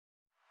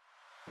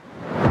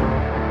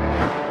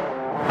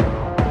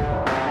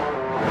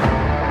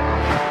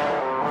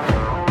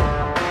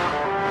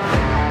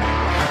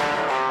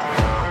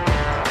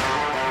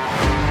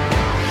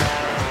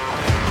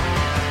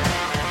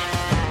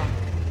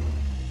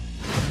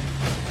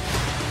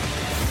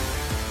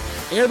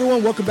Hey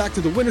everyone, welcome back to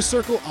the Winner's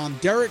Circle. I'm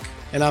Derrick.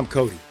 And I'm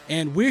Cody.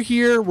 And we're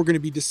here. We're going to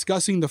be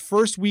discussing the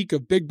first week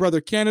of Big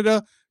Brother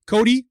Canada.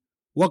 Cody,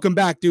 welcome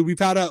back, dude. We've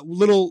had a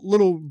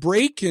little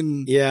break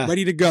and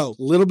ready to go.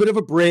 A little bit of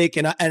a break,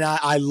 and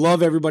I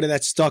love everybody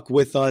that stuck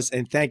with us,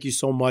 and thank you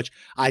so much.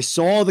 I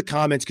saw the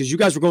comments because you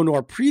guys were going to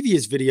our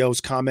previous videos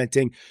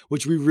commenting,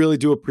 which we really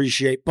do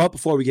appreciate. But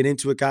before we get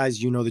into it,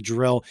 guys, you know the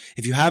drill.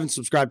 If you haven't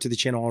subscribed to the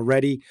channel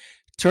already,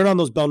 turn on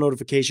those bell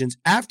notifications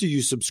after you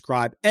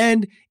subscribe.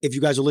 And if you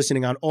guys are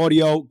listening on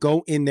audio,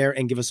 go in there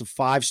and give us a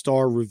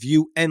 5-star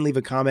review and leave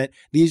a comment.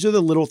 These are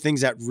the little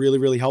things that really,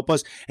 really help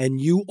us.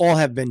 And you all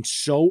have been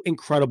so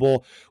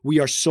incredible. We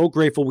are so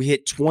grateful. We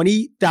hit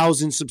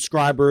 20,000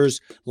 subscribers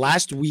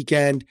last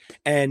weekend,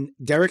 and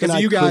Derrick and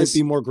I couldn't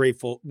be more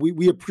grateful.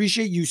 We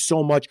appreciate you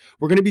so much.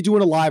 We're going to be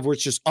doing a live where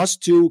it's just us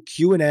two,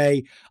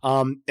 Q&A,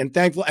 and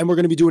thankful. And we're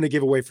going to be doing a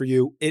giveaway for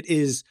you.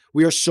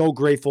 We are so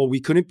grateful.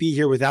 We couldn't be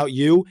here without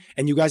you,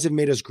 and you guys have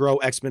made us grow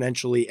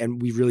exponentially,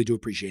 and we really do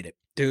appreciate it.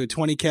 Dude,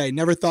 20K.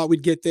 Never thought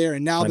we'd get there.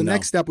 And now the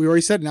next step, we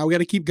already said, now we got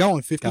to keep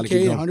going.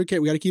 50K, 100K,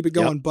 we got to keep it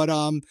going. Yep. But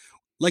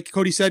like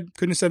Cody said,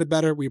 couldn't have said it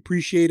better. We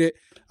appreciate it.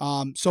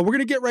 So we're going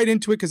to get right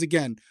into it because,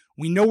 again,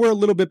 we know we're a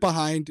little bit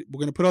behind. We're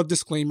going to put out a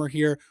disclaimer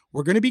here.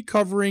 We're going to be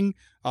covering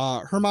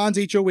Herman's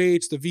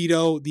HOH, the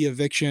veto, the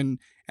eviction,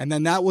 and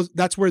then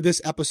that's where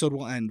this episode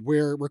will end.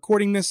 We're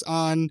recording this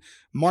on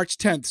March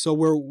 10th, so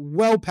we're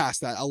well past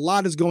that. A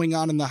lot is going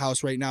on in the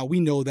house right now. We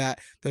know that.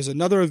 There's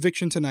another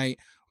eviction tonight.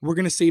 We're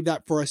going to save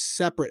that for a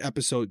separate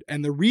episode.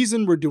 And the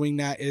reason we're doing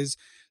that is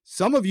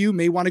some of you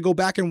may want to go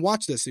back and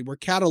watch this. We're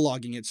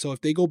cataloging it. So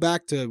if they go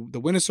back to the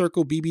Winner's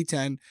Circle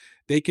BB10,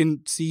 they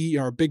can see,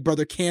 or Big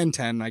Brother Can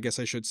 10, I guess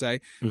I should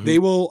say. Mm-hmm. They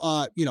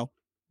will,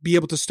 be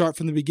able to start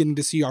from the beginning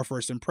to see our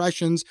first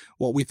impressions,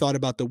 what we thought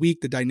about the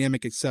week, the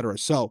dynamic, etc.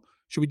 So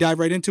should we dive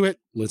right into it?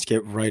 Let's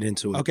get right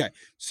into it. Okay.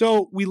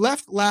 So we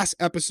left last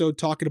episode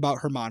talking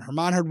about Herman.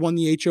 Herman had won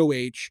the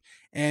HOH,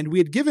 and we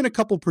had given a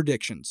couple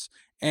predictions.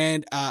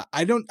 And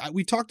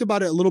we talked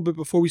about it a little bit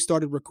before we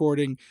started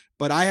recording,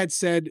 but I had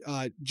said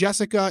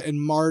Jessica and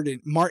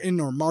Martin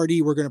or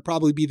Marty were going to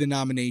probably be the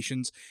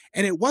nominations.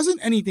 And it wasn't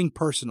anything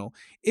personal.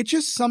 It's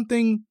just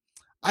something,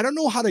 I don't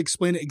know how to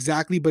explain it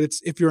exactly, but it's,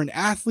 if you're an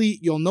athlete,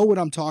 you'll know what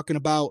I'm talking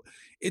about.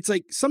 It's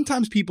like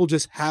sometimes people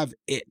just have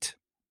it,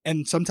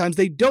 and sometimes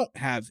they don't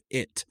have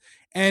it.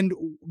 And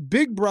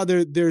Big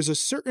Brother, there's a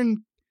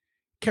certain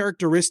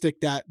characteristic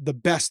that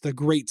the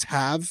greats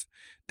have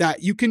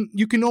that you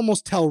can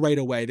almost tell right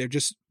away.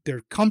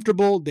 They're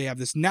comfortable. They have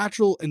this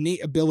natural,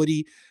 innate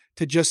ability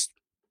to just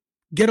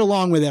get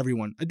along with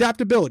everyone.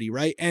 Adaptability,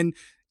 right? And,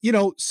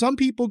 some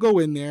people go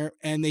in there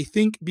and they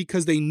think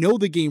because they know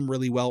the game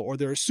really well, or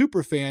they're a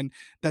super fan,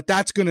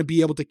 that's going to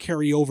be able to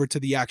carry over to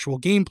the actual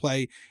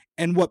gameplay.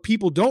 And what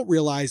people don't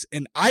realize,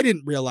 and I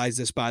didn't realize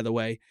this, by the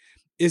way,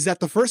 is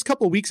that the first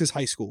couple of weeks is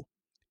high school.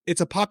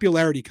 It's a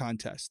popularity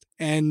contest,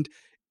 and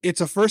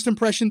it's a first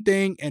impression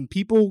thing, and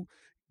people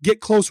get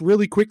close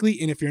really quickly.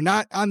 And if you're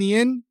not on the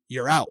in,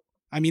 you're out.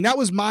 I mean,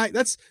 that's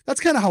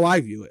kind of how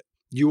I view it.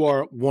 You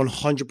are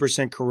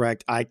 100%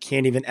 correct. I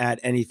can't even add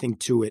anything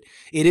to it.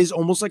 It is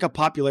almost like a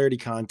popularity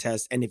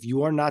contest. And if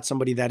you are not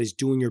somebody that is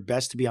doing your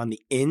best to be on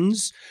the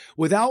ins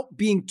without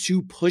being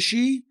too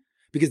pushy,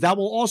 because that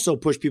will also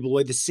push people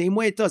away the same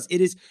way it does.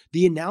 It is,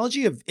 the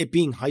analogy of it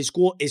being high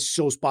school is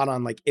so spot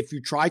on. Like, if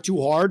you try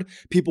too hard,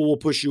 people will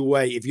push you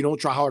away. If you don't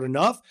try hard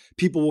enough,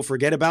 people will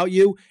forget about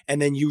you.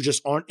 And then you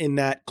just aren't in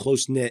that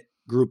close-knit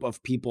group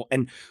of people.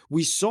 And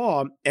we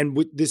saw, and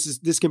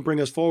this can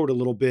bring us forward a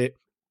little bit.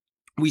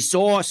 We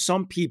saw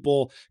some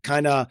people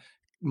kind of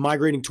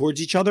migrating towards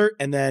each other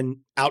and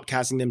then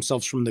outcasting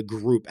themselves from the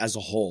group as a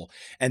whole.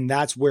 And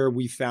that's where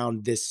we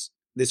found this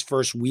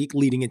first week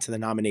leading into the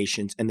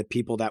nominations and the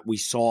people that we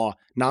saw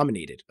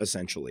nominated,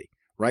 essentially.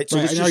 Right. So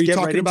let's just get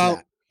right into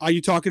that. Are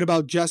you talking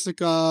about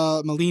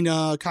Jessica,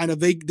 Melina? Kind of,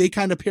 they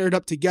kind of paired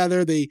up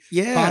together. They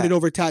bonded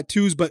over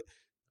tattoos, but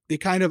they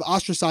kind of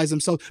ostracized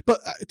themselves.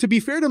 But to be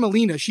fair to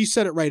Melina, she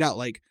said it right out.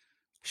 Like,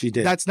 she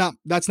did. That's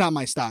not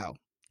my style.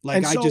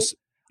 Like,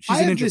 she's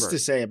an introvert. I have this to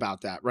say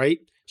about that, right?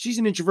 She's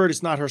an introvert.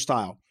 It's not her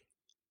style.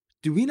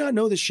 Do we not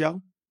know this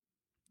show?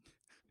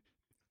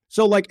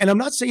 So, like, and I'm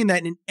not saying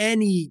that in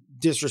any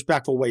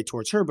disrespectful way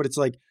towards her, but it's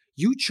like,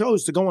 you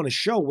chose to go on a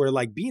show where,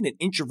 like, being an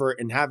introvert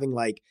and having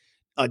like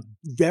a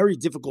very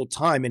difficult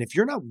time. And if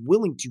you're not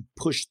willing to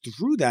push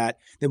through that,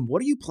 then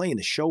what are you playing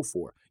the show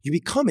for? You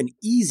become an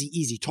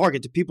easy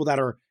target to people that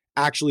are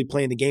actually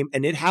playing the game.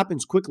 And it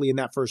happens quickly in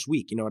that first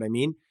week. You know what I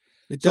mean?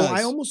 It does. So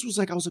I was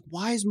like,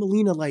 why is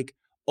Melina like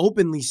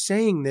openly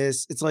saying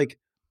this? It's like,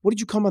 what did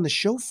you come on the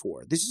show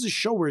for? This is a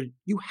show where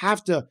you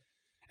have to,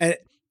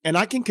 and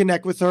I can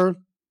connect with her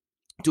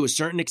to a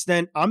certain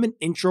extent. I'm an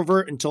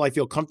introvert until I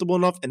feel comfortable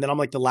enough. And then I'm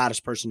like the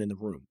loudest person in the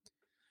room.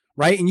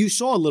 Right. And you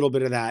saw a little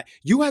bit of that.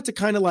 You had to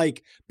kind of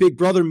like big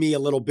brother me a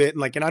little bit. And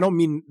like, and I don't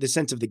mean the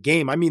sense of the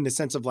game. I mean the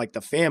sense of like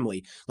the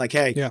family. Like,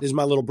 hey, this is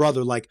my little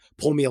brother. Like,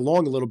 pull me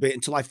along a little bit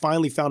until I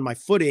finally found my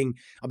footing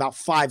about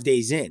 5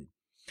 days in.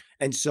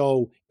 And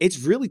so it's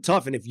really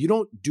tough. And if you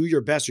don't do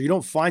your best or you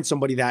don't find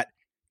somebody that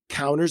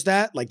counters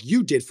that like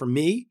you did for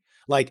me.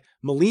 Like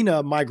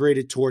Melina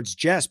migrated towards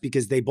Jess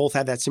because they both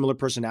had that similar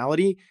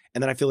personality.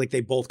 And then I feel like they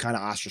both kind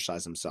of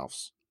ostracize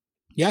themselves.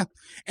 Yeah.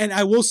 And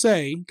I will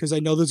say, because I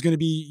know there's going to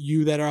be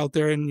you that are out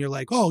there and you're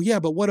like, oh, yeah,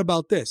 but what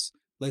about this?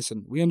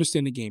 Listen, we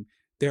understand the game.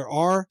 There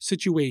are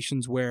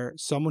situations where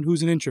someone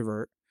who's an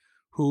introvert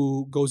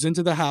who goes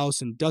into the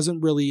house and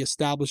doesn't really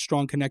establish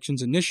strong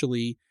connections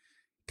initially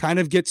kind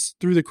of gets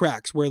through the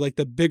cracks where like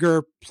the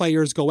bigger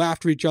players go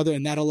after each other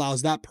and that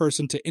allows that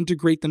person to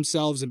integrate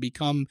themselves and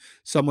become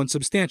someone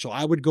substantial.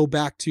 I would go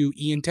back to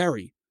Ian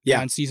Terry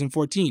on season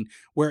 14,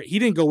 where he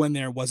didn't go in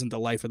there, wasn't the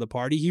life of the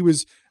party. He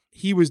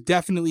was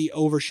definitely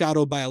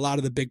overshadowed by a lot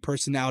of the big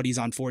personalities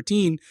on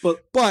 14.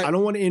 But I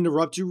don't want to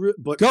interrupt you,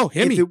 but go,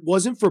 hit me. If it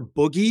wasn't for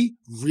Boogie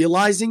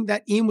realizing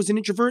that Ian was an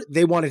introvert,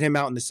 they wanted him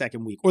out in the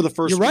second week or the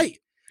first week.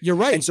 You're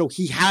right. And so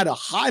he had a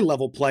high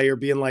level player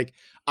being like,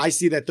 I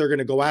see that they're going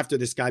to go after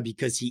this guy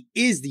because he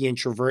is the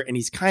introvert and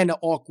he's kind of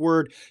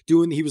awkward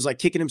he was like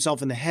kicking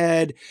himself in the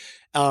head.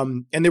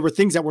 And there were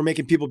things that were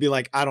making people be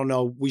like, I don't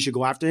know, we should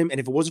go after him. And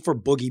if it wasn't for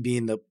Boogie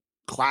being the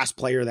class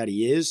player that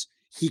he is,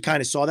 he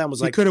kind of saw that and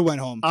was like, could have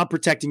went home. I'm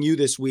protecting you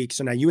this week.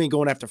 So now you ain't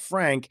going after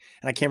Frank.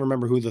 And I can't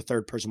remember who the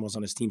third person was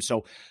on his team.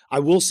 So I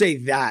will say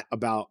that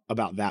about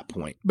that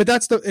point. But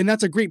that's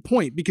a great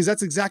point because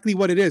that's exactly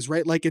what it is,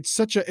 right? Like it's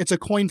a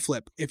coin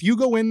flip. If you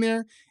go in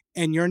there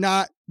and you're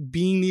not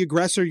being the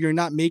aggressor, you're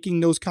not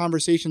making those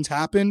conversations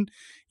happen,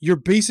 you're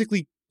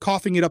basically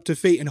coughing it up to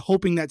fate and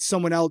hoping that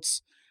someone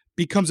else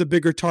becomes a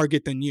bigger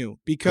target than you.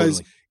 Because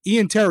totally.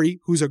 Ian Terry,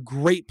 who's a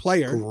great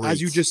player, as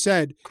you just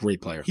said,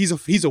 great player.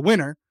 He's a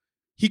winner.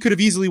 He could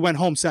have easily went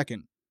home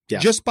second,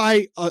 just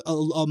by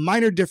a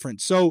minor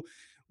difference. So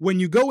when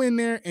you go in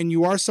there and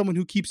you are someone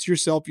who keeps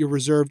yourself, you're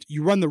reserved,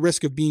 you run the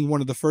risk of being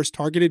one of the first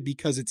targeted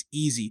because it's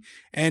easy.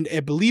 And I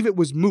believe it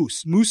was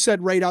Moose. Moose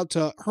said right out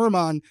to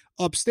Herman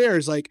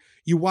upstairs, like,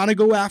 you want to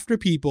go after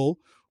people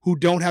who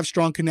don't have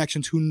strong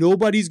connections, who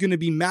nobody's going to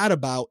be mad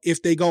about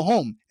if they go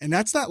home. And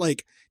that's not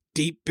like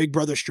deep Big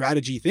Brother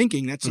strategy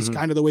thinking. That's just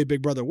kind of the way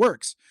Big Brother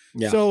works.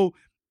 Yeah. So,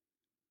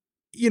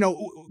 you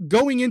know,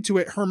 going into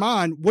it,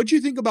 Herman, what'd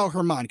you think about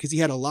Herman? Because he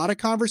had a lot of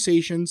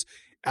conversations.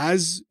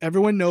 As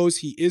everyone knows,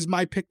 he is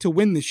my pick to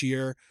win this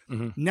year.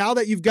 Now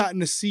that you've gotten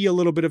to see a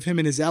little bit of him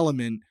in his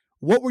element,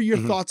 what were your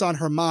thoughts on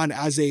Herman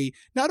as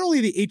not only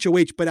the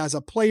HOH, but as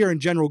a player in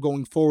general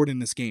going forward in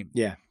this game?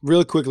 Yeah.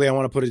 Really quickly, I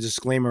want to put a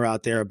disclaimer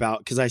out there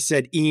because I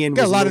said Ian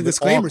was a lot of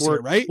disclaimers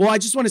awkward. Here, right? Well, I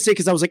just want to say,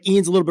 because I was like,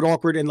 Ian's a little bit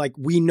awkward and like,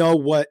 we know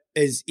what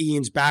is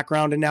Ian's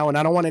background and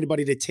I don't want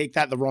anybody to take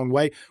that the wrong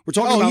way. We're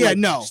talking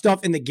about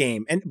stuff in the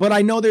game. But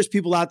I know there's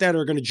people out there that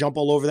are going to jump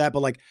all over that,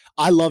 but like,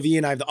 I love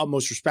Ian. I have the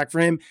utmost respect for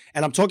him.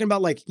 And I'm talking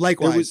about like,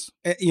 likewise,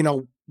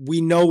 we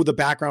know the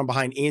background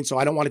behind Ian, so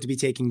I don't want it to be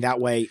taken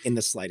that way in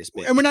the slightest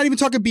bit. And we're not even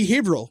talking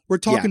behavioral. We're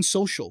talking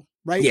social,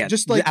 right? Yeah,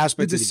 just like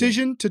the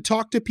decision to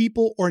talk to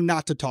people or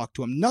not to talk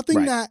to them.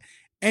 Nothing that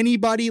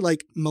anybody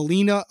like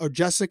Melina or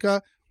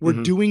Jessica were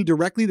doing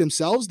directly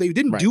themselves. They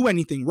didn't do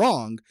anything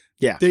wrong.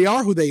 Yeah. They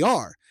are who they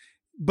are.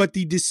 But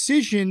the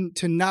decision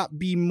to not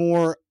be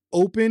more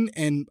open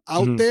and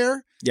out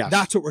there,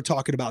 that's what we're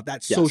talking about,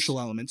 that social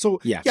element. So,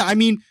 I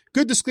mean,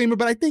 good disclaimer,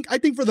 but I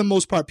think for the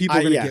most part, people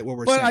are going to get what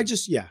we're saying. But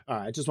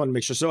I just want to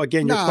make sure. So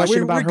again, your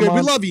question about Herman.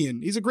 We love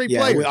Ian. He's a great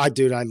player.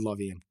 I love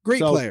Ian.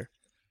 Great player.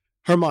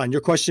 Herman,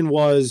 your question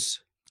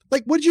was?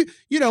 Like, what did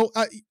you know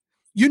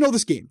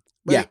this game,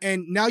 right? Yeah.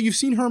 And now you've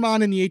seen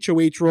Herman in the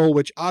HOH role,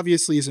 which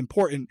obviously is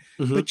important,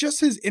 but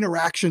just his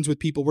interactions with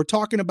people. We're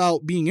talking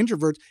about being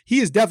introverts. He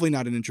is definitely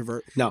not an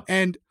introvert. No.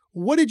 And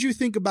what did you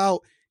think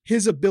about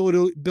his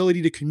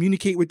ability to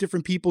communicate with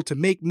different people, to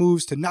make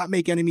moves, to not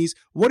make enemies?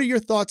 What are your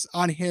thoughts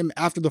on him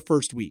after the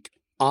first week?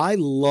 I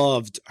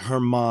loved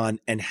Herman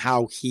and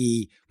how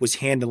he was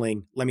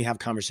handling, let me have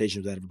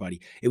conversations with everybody.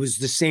 It was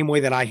the same way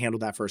that I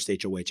handled that first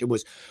HOH. It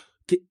was,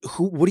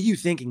 what are you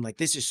thinking? Like,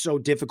 this is so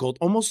difficult.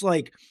 Almost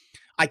like,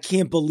 I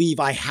can't believe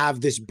I have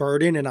this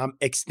burden and I'm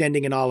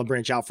extending an olive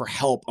branch out for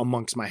help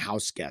amongst my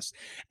house guests.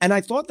 And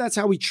I thought that's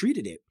how he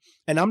treated it.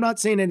 And I'm not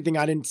saying anything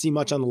I didn't see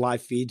much on the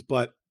live feed,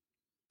 but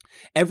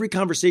every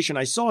conversation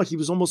I saw, he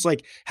was almost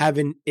like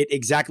having it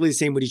exactly the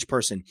same with each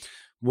person.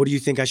 What do you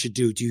think I should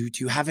do? Do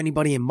you have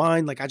anybody in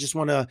mind? Like, I just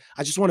want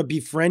to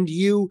befriend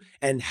you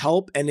and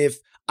help. And if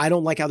I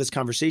don't like how this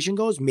conversation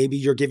goes, maybe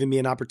you're giving me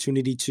an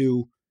opportunity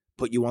to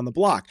put you on the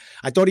block.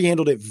 I thought he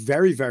handled it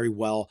very, very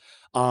well.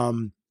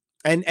 And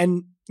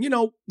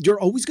you're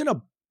always going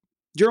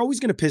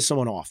to piss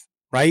someone off,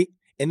 right?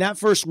 In that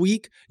first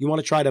week, you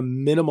want to try to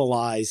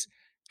minimize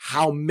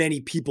how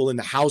many people in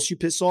the house you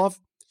piss off.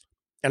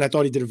 And I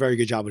thought he did a very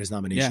good job with his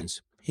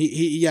nominations.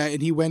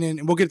 And he went in,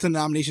 and we'll get to the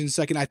nominations in a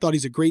second. I thought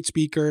he's a great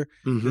speaker.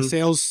 The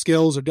sales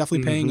skills are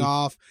definitely paying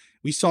off.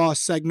 We saw a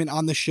segment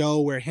on the show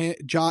where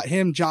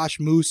Josh,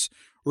 Moose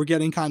were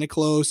getting kind of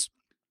close.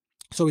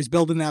 So he's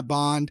building that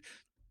bond.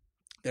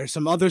 There's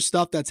some other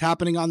stuff that's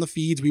happening on the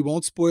feeds. We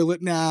won't spoil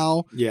it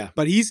now. Yeah.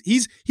 But he's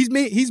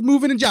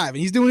moving and jiving.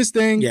 He's doing his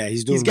thing. Yeah,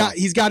 he's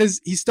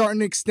starting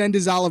to extend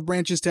his olive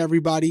branches to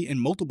everybody in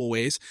multiple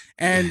ways.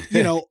 And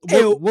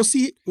we'll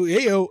see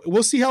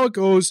how it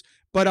goes.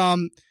 But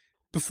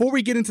before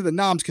we get into the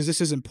noms, because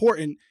this is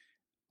important,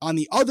 on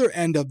the other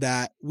end of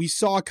that, we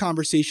saw a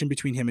conversation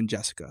between him and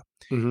Jessica.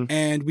 Mm-hmm.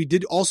 And we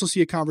did also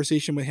see a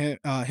conversation with him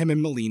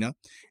and Melina.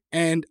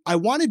 And I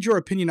wanted your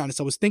opinion on this.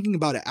 I was thinking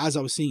about it as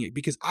I was seeing it,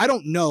 because I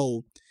don't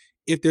know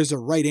if there's a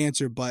right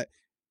answer, but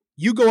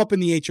you go up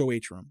in the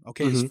HOH room,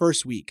 okay, his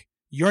first week.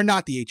 You're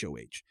not the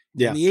HOH.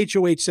 Yeah. And the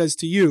HOH says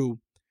to you,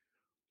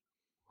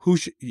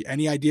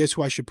 any ideas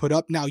who I should put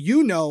up? Now,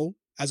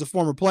 as a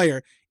former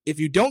player, if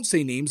you don't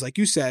say names, like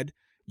you said,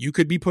 you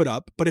could be put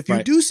up. But if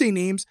you do say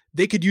names,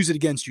 they could use it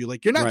against you.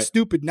 Like, you're not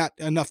stupid not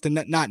enough to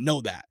not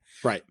know that.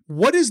 Right.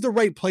 What is the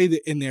right play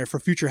in there for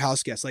future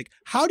house guests? Like,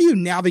 how do you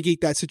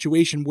navigate that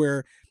situation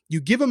where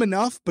you give them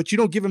enough, but you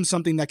don't give them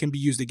something that can be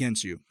used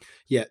against you?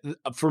 Yeah.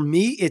 For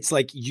me, it's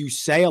like you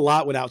say a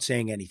lot without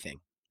saying anything.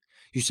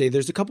 You say,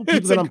 there's a couple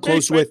people that I'm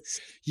close with.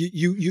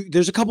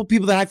 There's a couple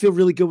people that I feel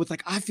really good with.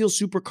 Like, I feel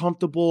super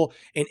comfortable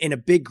in a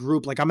big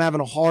group. Like, I'm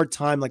having a hard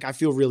time. Like, I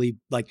feel really,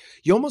 like,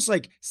 you almost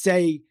like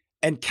say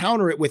and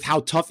counter it with how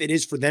tough it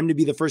is for them to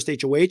be the first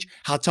HOH,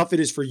 how tough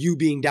it is for you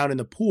being down in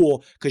the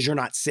pool because you're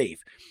not safe.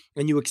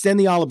 And you extend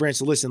the olive branch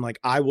to listen, like,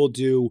 I will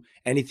do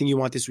anything you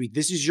want this week.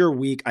 This is your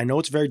week. I know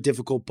it's very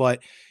difficult, but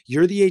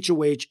you're the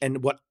HOH.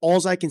 And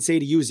all I can say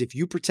to you is, if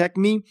you protect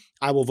me,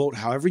 I will vote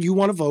however you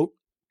want to vote.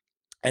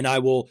 And I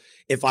will,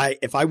 if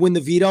I win the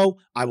veto,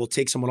 I will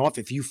take someone off.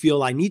 If you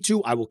feel I need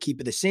to, I will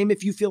keep it the same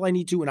if you feel I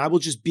need to. And I will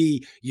just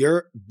be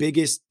your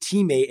biggest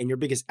teammate and your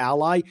biggest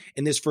ally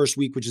in this first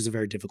week, which is a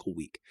very difficult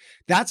week.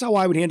 That's how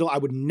I would handle it. I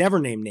would never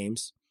name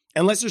names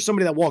unless there's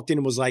somebody that walked in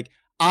and was like,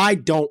 I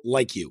don't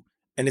like you.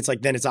 And it's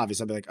like, then it's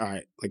obvious. I'll be like, all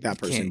right, like, that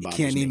person bothers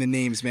me. You can't name the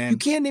names, man. You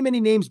can't name any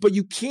names, but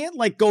you can't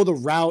like go the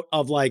route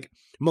of like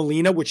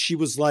Melina, which she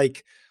was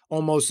like,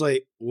 almost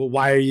like, well,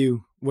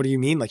 what do you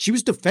mean? Like, she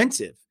was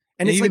defensive.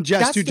 And it's even like,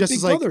 Jess, too. Jess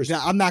is like,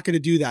 I'm not going to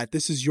do that.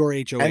 This is your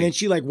HOH. And then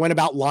she like went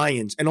about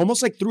Lions and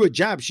almost like threw a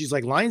jab. She's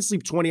like, Lions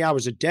sleep 20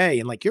 hours a day.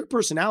 And like, your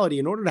personality,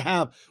 in order to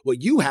have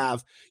what you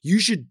have, you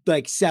should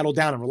like settle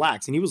down and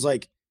relax. And he was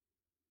like,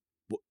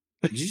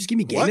 did you just give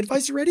me game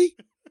advice already?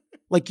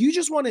 Like, you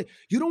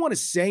don't want to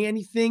say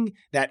anything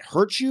that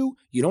hurts you.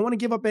 You don't want to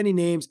give up any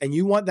names. And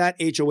you want that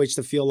HOH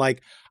to feel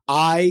like,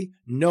 I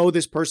know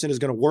this person is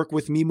going to work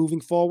with me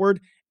moving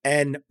forward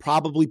and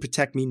probably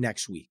protect me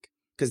next week.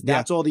 Because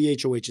that's all the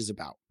HOH is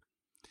about.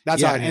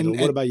 That's how I handle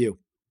it. What about you?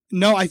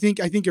 No, I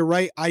think you're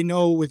right. I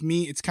know with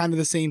me, it's kind of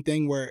the same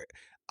thing where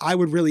I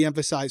would really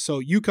emphasize. So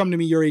you come to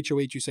me, your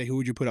HOH, you say, who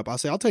would you put up? I'll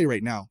say, I'll tell you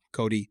right now,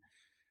 Cody,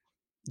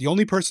 the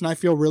only person I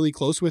feel really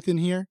close with in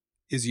here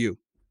is you.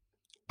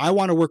 I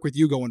want to work with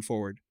you going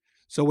forward.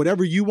 So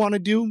whatever you want to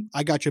do,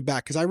 I got your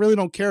back, because I really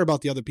don't care about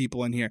the other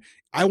people in here.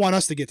 I want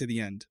us to get to the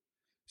end.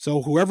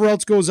 So whoever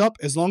else goes up,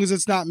 as long as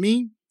it's not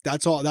me,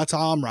 that's all. That's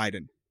how I'm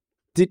riding.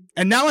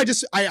 And now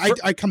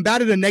I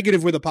combated a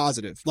negative with a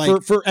positive.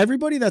 Like, for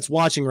everybody that's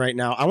watching right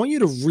now, I want you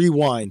to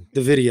rewind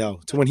the video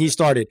to when he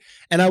started.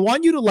 And I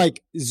want you to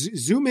like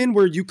zoom in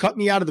where you cut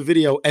me out of the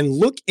video and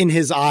look in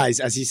his eyes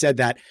as he said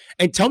that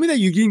and tell me that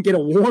you didn't get a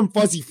warm,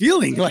 fuzzy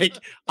feeling. Like,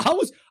 I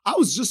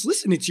was just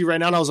listening to you right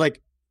now and I was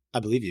like, I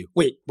believe you.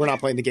 Wait, we're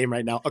not playing the game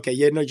right now. Okay,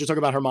 yeah, no, you're talking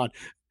about Herman.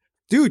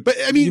 Dude, but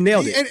I mean, you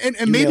nailed it.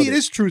 And maybe it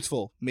is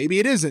truthful. Maybe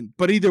it isn't.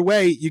 But either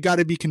way, you got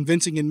to be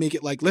convincing and make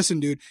it like,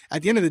 listen, dude,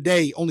 at the end of the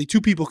day, only 2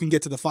 people can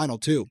get to the final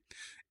 2.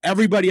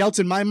 Everybody else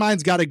in my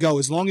mind's got to go.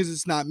 As long as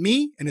it's not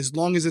me and as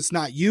long as it's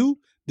not you,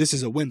 this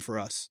is a win for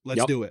us.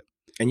 Let's do it.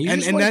 And you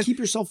just want to keep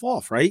yourself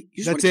off, right?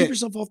 You just want to keep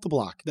yourself off the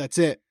block. That's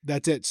it.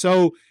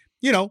 So,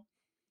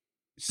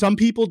 some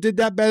people did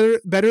that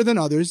better than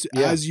others.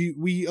 Yeah. As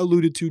we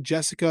alluded to,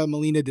 Jessica,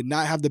 Melina did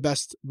not have the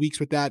best weeks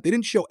with that. They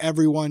didn't show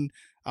everyone.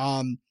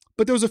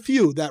 But there was a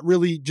few that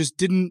really just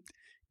didn't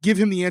give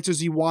him the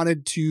answers he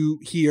wanted to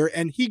hear.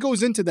 And he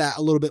goes into that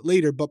a little bit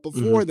later. But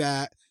before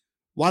that,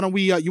 why don't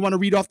we, you want to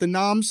read off the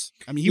noms?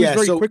 I mean, he was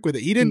very quick with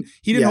it. He didn't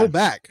hold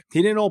back.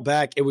 He didn't hold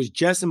back. It was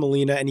Jess and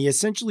Melina. And he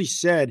essentially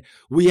said,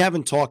 we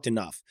haven't talked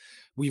enough.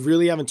 We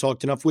really haven't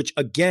talked enough, which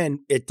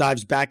again, it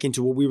dives back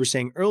into what we were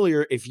saying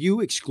earlier. If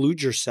you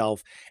exclude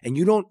yourself and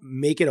you don't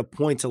make it a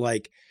point to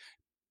like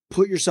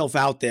put yourself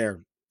out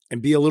there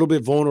and be a little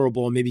bit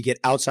vulnerable and maybe get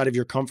outside of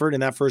your comfort in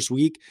that first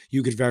week,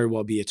 you could very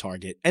well be a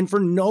target. And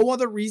for no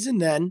other reason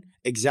than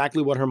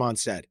exactly what Herman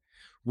said.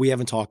 We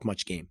haven't talked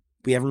much game.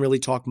 We haven't really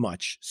talked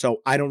much.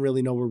 So I don't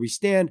really know where we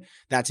stand.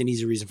 That's an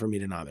easy reason for me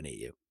to nominate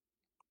you.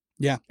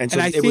 Yeah. And so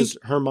it was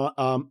Herman,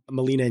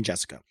 Melina and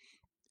Jessica.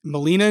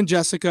 Melina and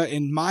Jessica,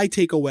 and my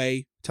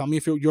takeaway, tell me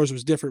if yours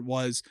was different,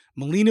 was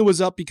Melina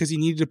was up because he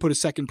needed to put a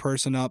second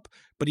person up,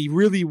 but he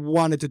really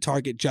wanted to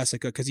target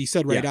Jessica because he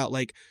said out,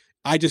 like,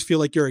 I just feel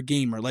like you're a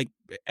gamer. Like,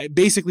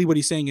 basically what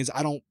he's saying is,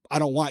 I don't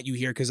want you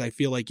here because I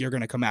feel like you're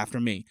going to come after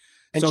me.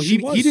 And so he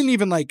didn't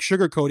even like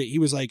sugarcoat it. He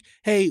was like,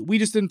 hey, we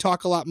just didn't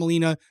talk a lot,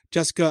 Melina.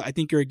 Jessica, I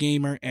think you're a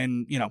gamer,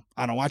 and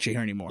I don't want you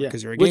here anymore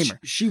because you're a gamer.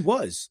 She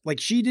was. Like,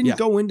 she didn't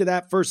go into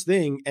that first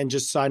thing and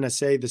just sign to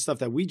say the stuff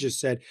that we just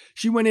said.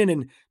 She went in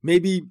and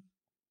maybe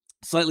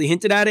slightly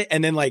hinted at it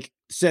and then like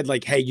said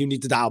like, hey, you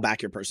need to dial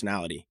back your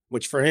personality,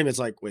 which for him, it's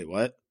like, wait,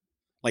 what?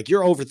 Like,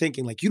 you're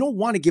overthinking. Like, you don't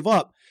want to give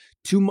up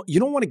you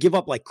don't want to give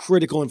up like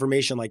critical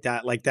information like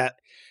that. Like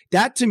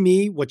that to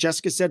me, what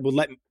Jessica said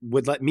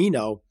would let me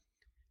know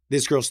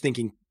this girl's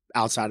thinking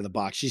outside of the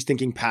box. She's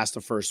thinking past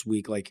the first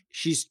week. Like,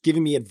 she's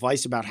giving me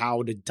advice about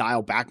how to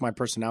dial back my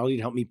personality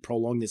to help me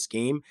prolong this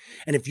game.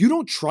 And if you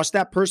don't trust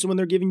that person when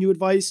they're giving you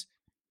advice,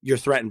 you're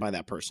threatened by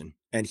that person.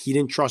 And he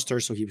didn't trust her,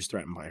 so he was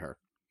threatened by her.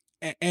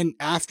 And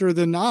after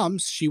the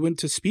noms, she went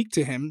to speak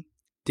to him.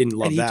 Didn't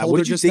love that. What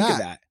did you think of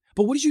that?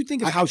 But what did you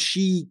think of how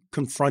she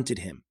confronted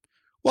him?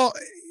 Well,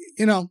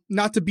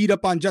 not to beat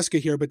up on Jessica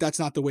here, but that's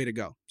not the way to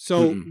go.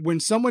 So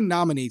when someone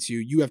nominates you,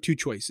 you have two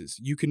choices.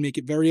 You can make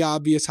it very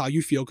obvious how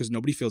you feel because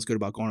nobody feels good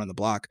about going on the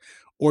block,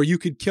 or you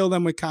could kill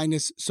them with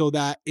kindness so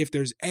that if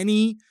there's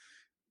any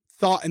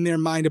thought in their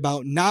mind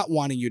about not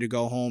wanting you to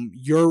go home,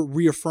 you're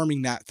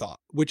reaffirming that thought,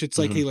 which it's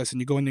like, hey, listen,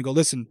 you go in and go,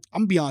 listen,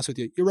 I'm gonna be honest with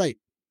you. You're right.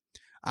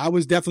 I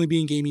was definitely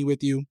being gamey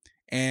with you.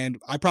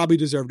 And I probably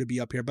deserve to be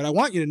up here. But I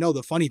want you to know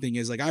the funny thing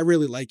is, like, I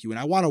really like you and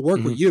I want to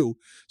work with you.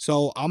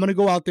 So I'm going to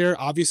go out there.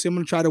 Obviously, I'm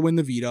going to try to win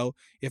the veto.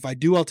 If I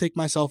do, I'll take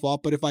myself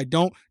off. But if I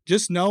don't,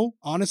 just know,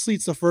 honestly,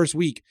 it's the first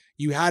week.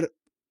 You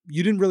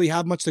didn't really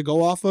have much to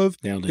go off of.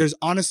 There's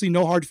honestly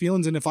no hard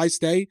feelings. And if I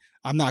stay,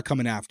 I'm not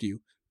coming after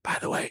you. By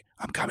the way,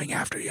 I'm coming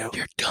after you.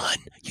 You're done.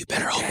 You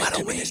better hope I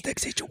don't win this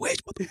next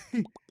situation.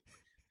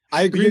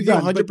 I agree with you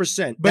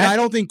 100%. But I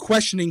don't think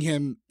questioning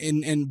him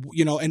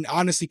and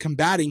honestly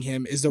combating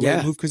him is the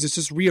right move, because it's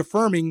just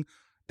reaffirming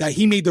that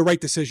he made the right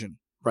decision.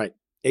 Right.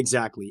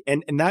 Exactly.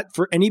 And that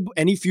for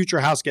any future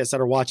house guests that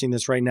are watching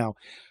this right now,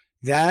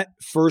 that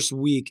first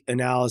week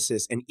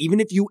analysis, and even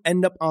if you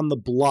end up on the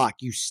block,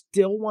 you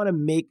still want to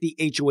make the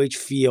HOH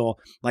feel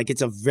like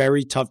it's a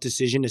very tough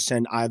decision to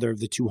send either of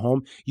the two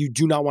home. You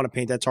do not want to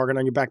paint that target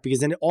on your back, because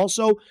then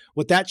also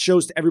what that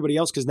shows to everybody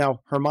else, because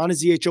now Herman is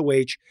the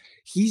HOH,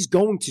 he's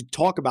going to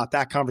talk about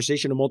that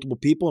conversation to multiple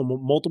people, and what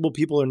multiple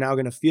people are now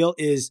going to feel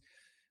is,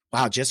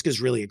 wow,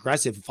 Jessica's really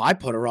aggressive. If I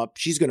put her up,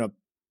 she's going to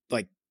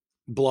like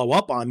blow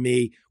up on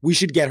me. We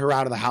should get her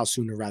out of the house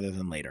sooner rather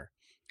than later.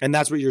 And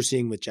that's what you're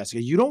seeing with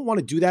Jessica. You don't want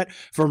to do that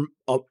for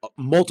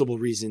multiple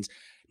reasons.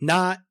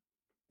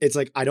 It's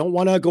like, I don't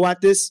want to go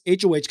at this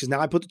HOH because now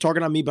I put the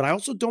target on me, but I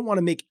also don't want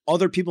to make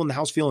other people in the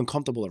house feel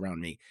uncomfortable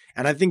around me.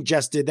 And I think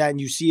Jess did that.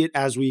 And you see it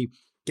as we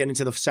get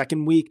into the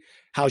second week,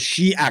 how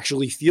she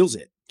actually feels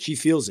it. She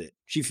feels it.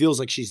 She feels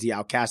like she's the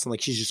outcast and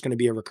like she's just going to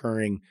be a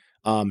recurring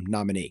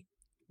nominee.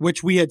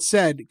 Which we had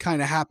said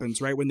kind of happens,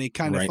 right? When they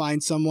kind of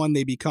find someone,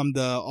 they become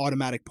the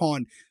automatic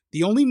pawn.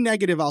 The only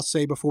negative I'll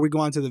say before we go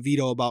on to the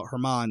veto about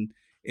Herman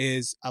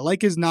is I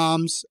like his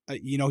noms.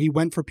 He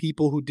went for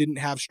people who didn't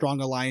have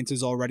strong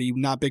alliances already,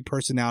 not big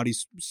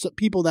personalities,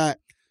 people that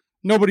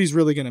nobody's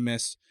really going to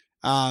miss.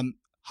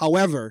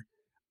 However,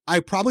 I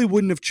probably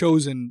wouldn't have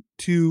chosen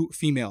two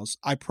females.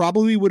 I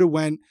probably would have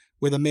went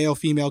with a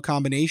male-female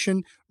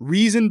combination.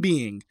 Reason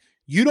being,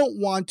 you don't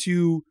want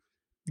to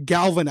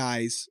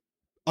galvanize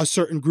a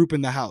certain group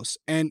in the house.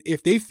 And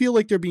if they feel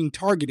like they're being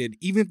targeted,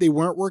 even if they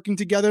weren't working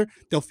together,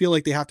 they'll feel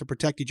like they have to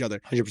protect each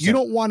other. 100%. You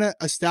don't want to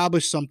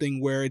establish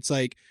something where it's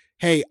like,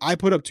 hey, I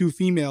put up two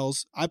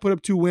females, I put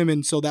up two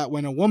women, so that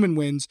when a woman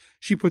wins,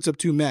 she puts up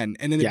two men.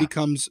 And then it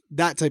becomes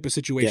that type of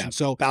situation. Yeah.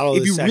 So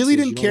if you really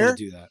didn't care,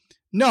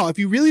 if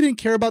you really didn't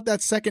care about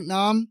that second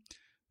nom,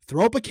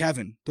 throw up a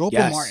Kevin, throw up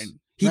a Martin.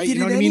 He did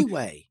it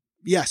anyway.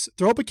 Yes,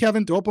 throw up a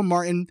Kevin, throw up a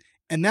Martin.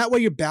 And that way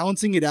you're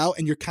balancing it out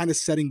and you're kind of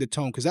setting the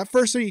tone, because that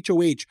first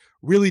HOH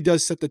really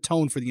does set the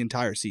tone for the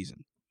entire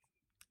season.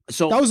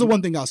 So that was the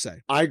one thing I'll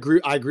say. I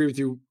agree with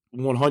you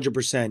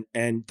 100%.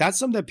 And that's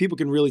something that people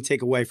can really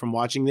take away from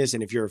watching this.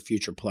 And if you're a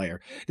future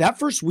player, that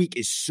first week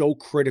is so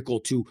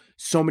critical to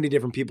so many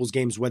different people's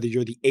games, whether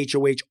you're the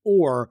HOH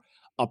or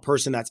a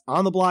person that's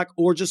on the block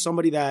or just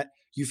somebody that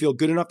you feel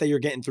good enough that you're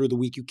getting through the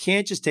week. You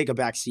can't just take a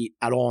back seat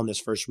at all in this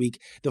first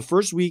week. The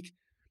first week,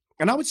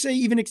 and I would say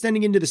even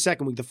extending into the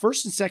second week, the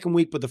first and second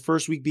week, but the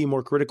first week being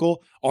more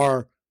critical,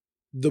 are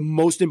the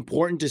most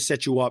important to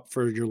set you up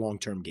for your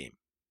long-term game.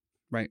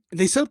 Right. And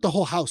they set up the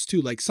whole house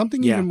too. Like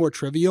something even more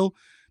trivial.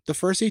 The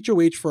first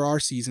HOH for our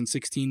season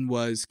 16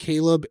 was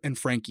Caleb and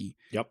Frankie.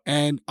 Yep.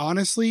 And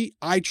honestly,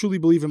 I truly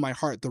believe in my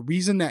heart, the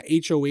reason that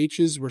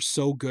HOHs were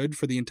so good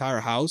for the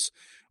entire house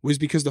was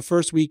because the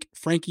first week,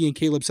 Frankie and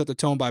Caleb set the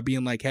tone by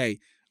being like, hey,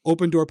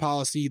 open door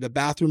policy, the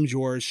bathroom's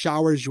yours,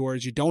 shower's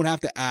yours, you don't have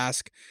to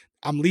ask.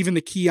 I'm leaving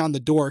the key on the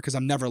door because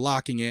I'm never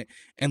locking it.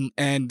 And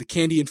the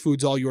candy and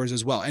food's all yours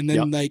as well. And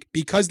then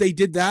because they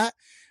did that,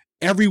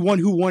 everyone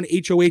who won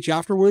HOH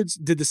afterwards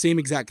did the same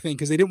exact thing,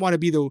 because they didn't want to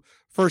be the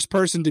first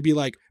person to be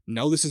like,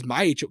 no, this is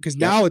my HOH. Because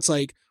now it's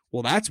like,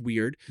 well, that's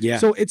weird. Yeah.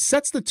 So it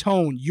sets the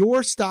tone.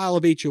 Your style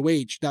of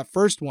HOH, that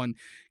first one,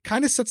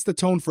 kind of sets the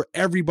tone for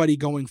everybody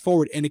going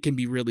forward. And it can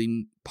be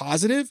really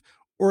positive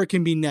or it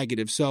can be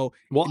negative. So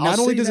Well, not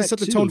only does it that set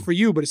the too. tone for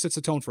you, but it sets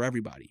the tone for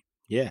everybody.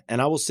 Yeah,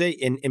 and I will say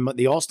in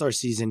the All-Star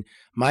season,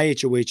 my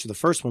HOH for the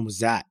first one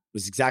was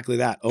exactly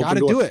that. Open Gotta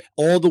door. do it.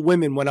 All the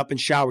women went up and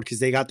showered because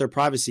they got their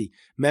privacy.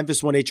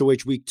 Memphis won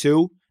HOH week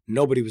 2.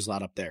 Nobody was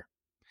allowed up there.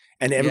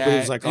 And everybody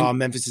was like, oh,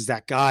 Memphis is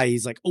that guy.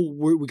 He's like, oh,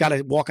 we got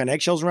to walk on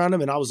eggshells around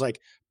him. And I was like,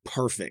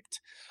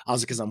 perfect. I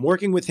was like, because I'm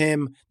working with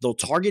him. They'll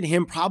target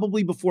him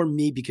probably before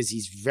me because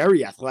he's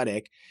very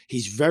athletic.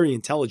 He's very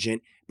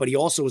intelligent, but he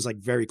also is like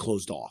very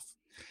closed off.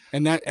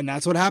 And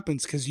that's what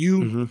happens because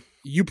you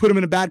put him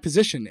in a bad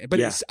position. But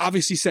it's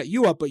obviously set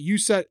you up, but you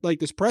set like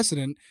this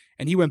precedent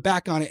and he went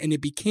back on it and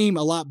it became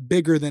a lot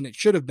bigger than it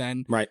should have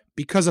been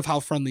because of how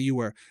friendly you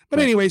were. But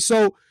anyway,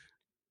 so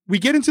we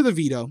get into the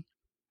veto.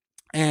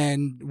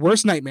 And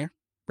worst nightmare,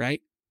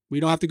 right? We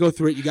don't have to go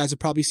through it. You guys have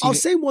probably seen it. I'll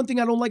say one thing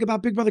I don't like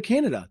about Big Brother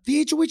Canada.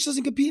 The HOH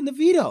doesn't compete in the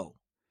veto.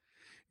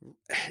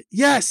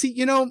 Yeah, see,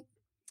 I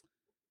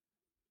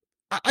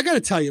got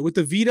to tell you, with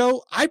the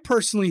veto, I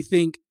personally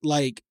think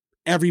like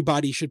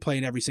everybody should play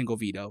in every single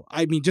veto.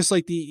 I mean, just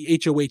like the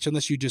HOH,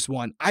 unless you just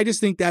won. I just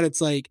think that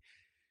it's like,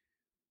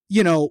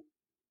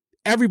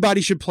 everybody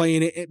should play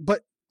in it.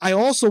 But I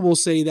also will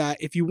say that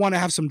if you want to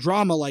have some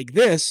drama like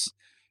this,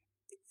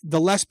 the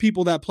less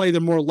people that play,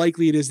 the more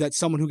likely it is that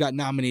someone who got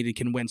nominated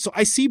can win. So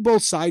I see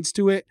both sides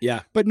to it.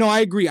 Yeah. But no, I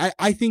agree.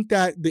 I think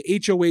that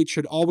the HOH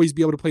should always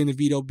be able to play in the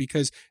veto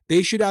because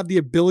they should have the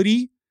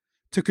ability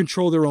to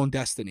control their own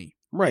destiny.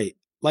 Right.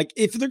 Like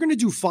if they're going to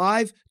do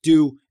 5,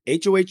 do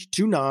HOH,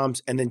 2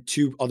 noms, and then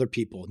 2 other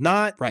people.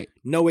 Not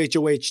no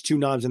HOH, 2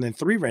 noms, and then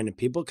 3 random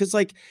people. Because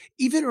like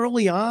even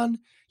early on,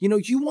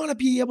 you want to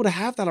be able to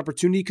have that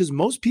opportunity because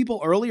most people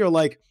early are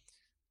like,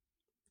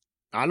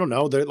 I don't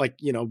know. They're like,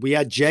 we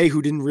had Jay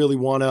who didn't really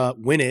want to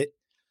win it.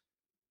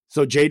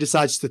 So Jay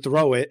decides to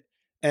throw it.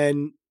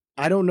 And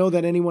I don't know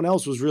that anyone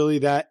else was really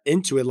that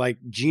into it. Like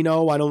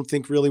Gino, I don't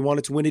think really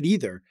wanted to win it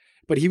either.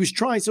 But he was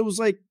trying. So it was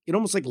like, it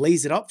almost like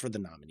lays it up for the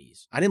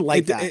nominees. I didn't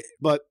like that.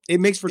 But it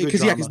makes for good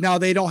drama. Yeah, because now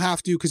they don't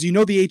have to. Because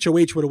the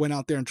HOH would have went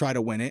out there and tried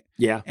to win it.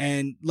 Yeah.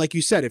 And like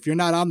you said, if you're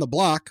not on the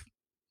block,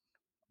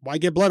 why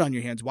get blood on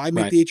your hands? Why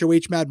make the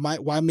HOH mad?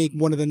 Why make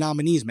one of the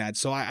nominees mad?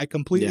 So I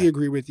completely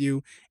agree with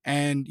you.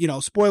 And,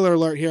 spoiler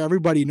alert here,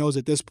 everybody knows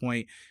at this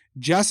point,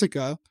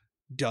 Jessica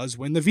does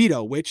win the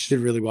veto, which did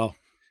really well.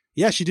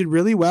 Yeah, she did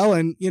really well.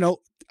 And,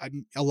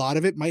 a lot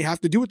of it might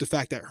have to do with the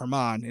fact that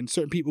Herman and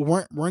certain people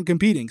weren't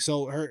competing.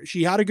 So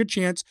she had a good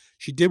chance.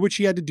 She did what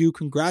she had to do.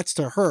 Congrats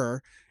to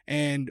her.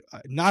 And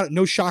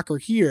no shocker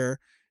here.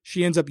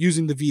 She ends up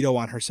using the veto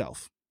on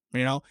herself.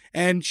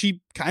 And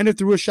she kind of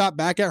threw a shot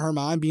back at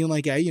Herman being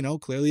like, hey,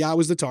 clearly I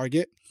was the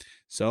target.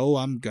 So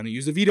I'm going to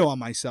use the veto on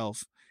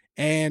myself.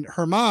 And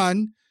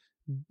Herman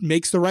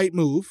makes the right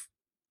move.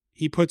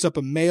 He puts up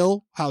a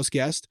male house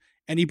guest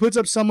and he puts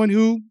up someone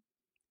who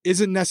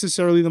isn't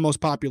necessarily the most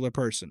popular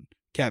person,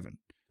 Kevin.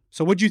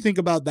 So what'd you think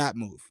about that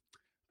move?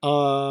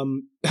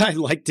 I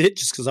liked it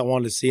just because I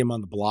wanted to see him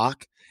on the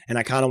block and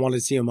I kind of wanted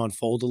to see him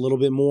unfold a little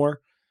bit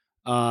more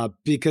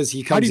because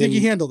he comes in. How do you think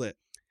he handled it?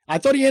 I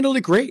thought he handled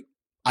it great.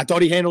 I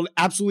thought he handled it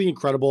absolutely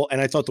incredible. And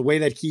I thought the way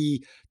that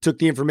he took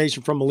the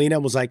information from Melina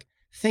and was like,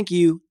 thank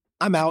you,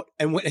 I'm out,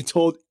 and went and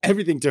told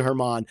everything to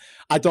Herman,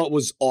 I thought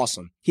was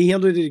awesome. He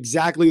handled it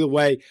exactly the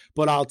way,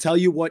 but I'll tell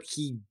you what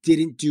he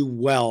didn't do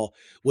well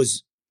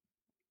was,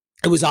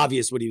 it was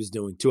obvious what he was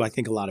doing too, I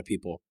think a lot of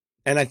people.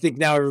 And I think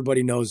now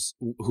everybody knows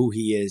who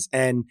he is.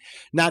 And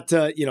not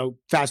to,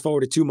 fast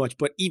forward it too much,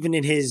 but even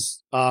in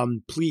his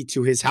plea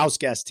to his house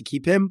guest to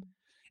keep him,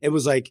 it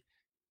was like,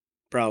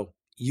 bro,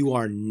 you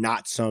are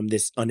not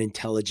this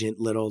unintelligent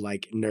little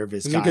like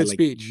nervous guy. Good like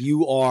speech.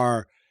 You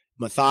are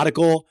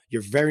methodical.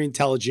 You're very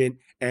intelligent,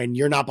 and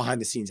you're not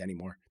behind the scenes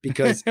anymore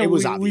because it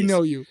was obvious. We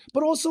know you.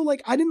 But also,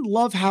 like, I didn't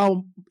love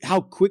how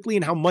quickly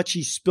and how much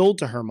he spilled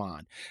to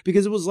Herman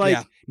because it was like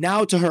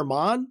now to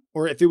Herman,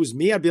 or if it was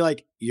me, I'd be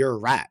like, you're a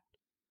rat.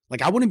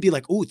 Like I wouldn't be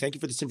like, oh, thank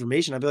you for this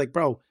information. I'd be like,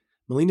 bro,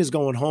 Melina's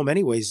going home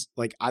anyways.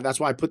 Like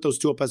that's why I put those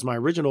 2 up as my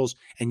originals,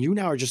 and you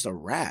now are just a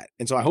rat.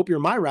 And so I hope you're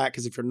my rat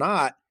because if you're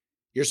not,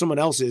 you're someone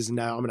else's, and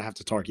now I'm gonna have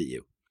to target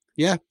you.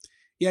 Yeah.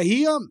 Yeah,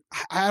 he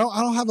I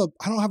don't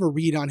have a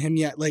read on him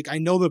yet. Like I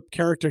know the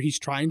character he's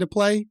trying to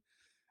play,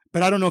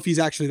 but I don't know if he's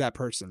actually that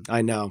person.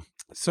 I know.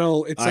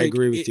 So it's I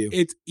agree with you.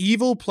 It's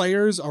evil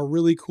players are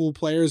really cool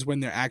players when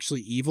they're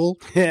actually evil.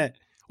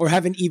 Or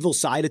have an evil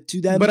side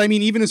to them. But I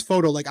mean, even his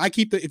photo, like I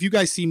keep if you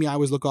guys see me, I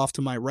always look off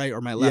to my right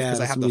or my left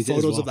because I have the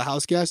photos of the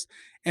house guest.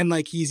 And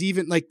like he's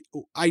even like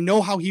I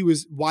know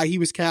why he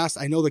was cast.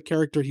 I know the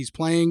character he's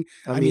playing.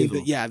 I'm an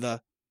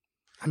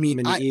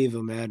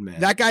evil madman.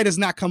 That guy does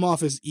not come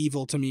off as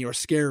evil to me or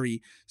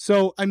scary.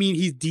 So, I mean,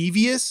 he's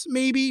devious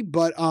maybe,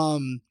 but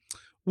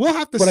we'll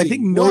have to see. But I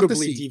think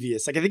notably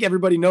devious. Like, I think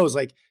everybody knows,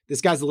 like,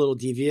 this guy's a little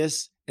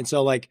devious. And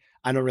so, like,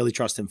 I don't really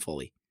trust him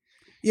fully.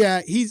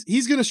 Yeah,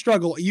 he's going to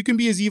struggle. You can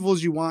be as evil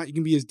as you want. You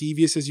can be as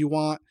devious as you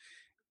want.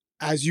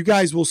 As you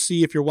guys will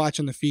see if you're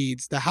watching the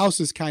feeds, the house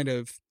is kind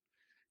of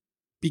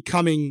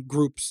becoming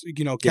groups,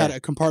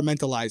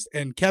 compartmentalized.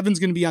 And Kevin's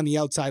going to be on the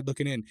outside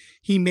looking in.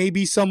 He may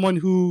be someone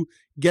who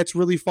gets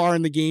really far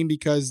in the game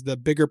because the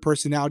bigger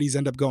personalities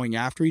end up going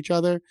after each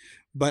other.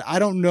 But I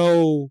don't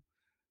know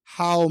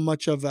how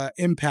much of an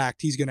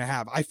impact he's going to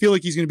have. I feel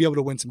like he's going to be able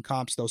to win some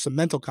comps, though, some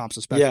mental comps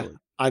especially. Yeah,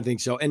 I think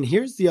so. And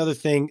here's the other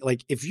thing.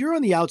 Like, if you're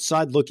on the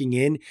outside looking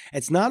in,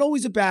 it's not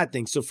always a bad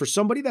thing. So for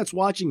somebody that's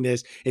watching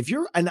this, if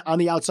you're on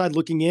the outside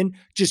looking in,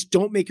 just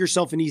don't make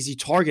yourself an easy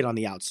target on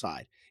the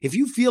outside. If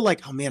you feel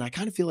like, oh man, I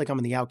kind of feel like I'm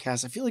in the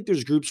outcast, I feel like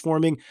there's groups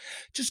forming,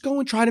 just go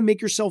and try to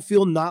make yourself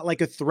feel not like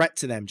a threat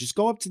to them. Just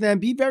go up to them,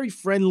 be very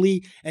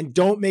friendly, and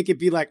don't make it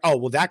be like, oh,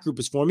 well, that group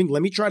is forming.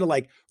 Let me try to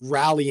like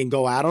rally and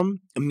go at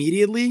them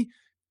immediately.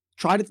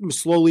 Try to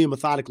slowly and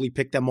methodically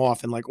pick them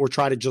off and or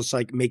try to just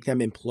like make them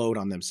implode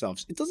on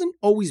themselves. It doesn't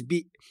always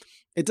be,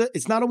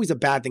 it's not always a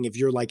bad thing if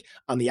you're like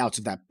on the outs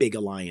of that big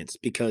alliance,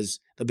 because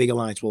the big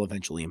alliance will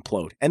eventually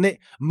implode. And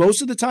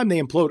most of the time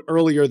they implode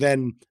earlier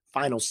than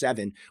Final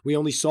 7. We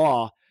only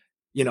saw,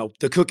 the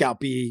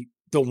cookout be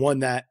the one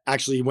that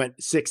actually went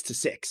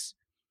 6-6.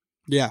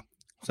 Yeah.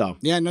 So,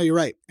 yeah, no, you're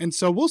right. And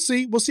so we'll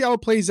see how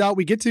it plays out.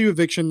 We get to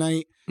eviction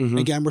night. Mm-hmm.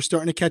 Again, we're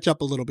starting to catch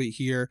up a little bit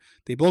here.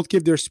 They both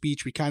give their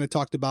speech. We kind of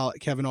talked about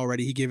Kevin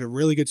already. He gave a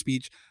really good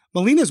speech.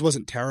 Melina's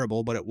wasn't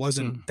terrible, but it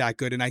wasn't that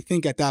good. And I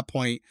think at that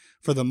point,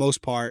 for the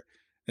most part,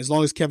 as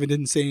long as Kevin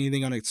didn't say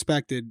anything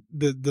unexpected,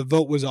 the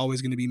vote was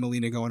always going to be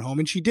Melina going home.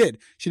 And she did.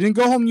 She didn't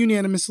go home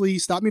unanimously.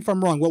 Stop me if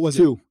I'm wrong. What was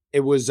it? 2.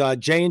 It was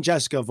Jay and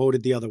Jessica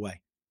voted the other way.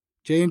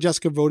 Jay and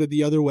Jessica voted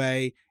the other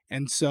way.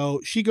 And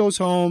so she goes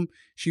home.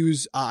 She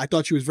was, I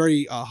thought she was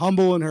very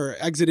humble in her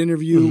exit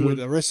interview with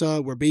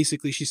Arissa, where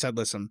basically she said,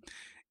 listen,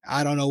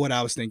 I don't know what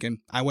I was thinking.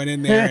 I went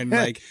in there and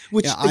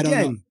which I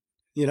again,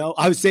 don't know.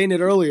 I was saying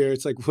it earlier.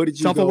 It's like, what did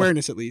you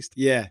self-awareness at least.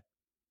 Yeah.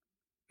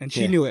 And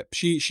she knew it.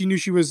 She knew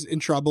she was in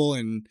trouble.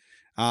 And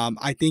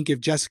I think if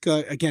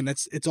Jessica, again,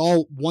 it's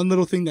all one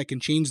little thing that can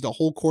change the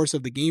whole course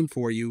of the game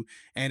for you.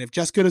 And if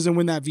Jessica doesn't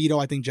win that veto,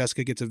 I think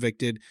Jessica gets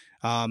evicted.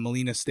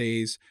 Melina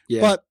stays.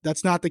 Yeah. But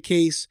that's not the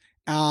case.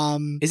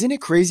 Isn't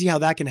it crazy how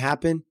that can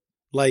happen?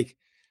 Like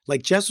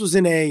Jess was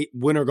in a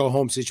win or go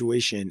home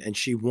situation and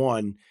she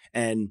won.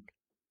 And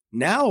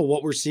now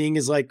what we're seeing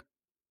is like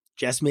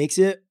Jess makes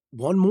it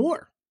one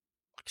more.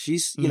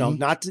 She's,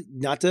 not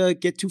to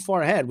get too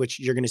far ahead, which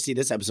you're going to see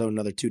this episode in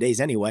another 2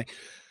 days anyway,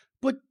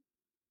 but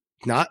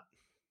it's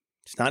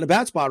not in a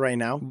bad spot right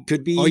now.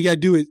 Could be. All you got to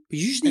do is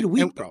you just need a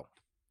week, bro.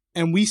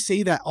 And we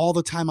say that all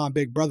the time on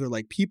Big Brother.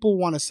 Like, people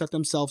want to set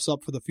themselves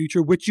up for the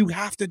future, which you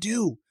have to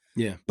do.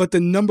 Yeah. But the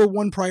number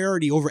one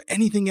priority over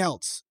anything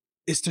else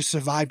is to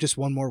survive just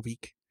one more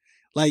week.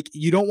 Like,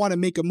 you don't want to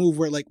make a move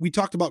where, like, we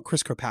talked about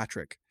Chris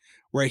Kirkpatrick,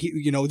 where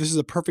he, this is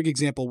a perfect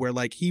example where,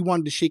 like, he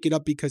wanted to shake it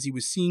up because he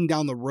was seeing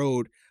down the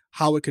road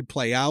how it could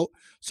play out.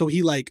 So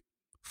he, like,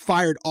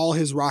 fired all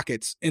his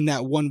rockets in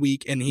that 1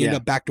 week and he ended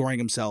up backdooring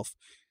himself.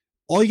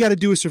 All you got to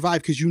do is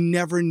survive, because you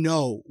never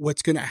know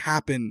what's going to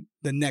happen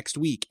the next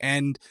week.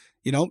 And,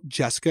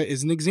 Jessica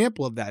is an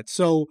example of that.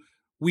 So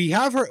we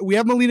have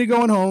Melina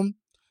going home.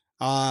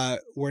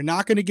 We're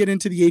not going to get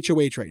into the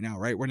HOH right now,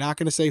 right? We're not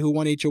going to say who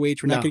won HOH.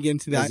 We're not going to get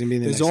into that.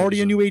 There's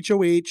already a new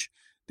HOH.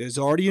 There's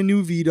already a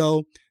new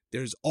veto.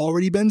 There's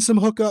already been some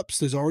hookups.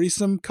 There's already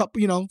some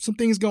some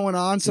things going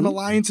on, some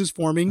alliances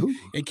forming. Ooh.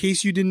 In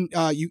case you didn't,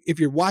 if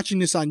you're watching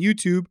this on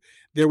YouTube,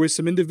 there was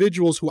some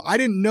individuals who I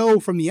didn't know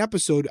from the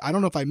episode. I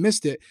don't know if I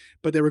missed it,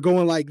 but they were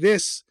going like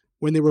this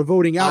when they were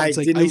voting out. It's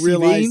like didn't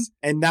realize,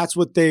 and that's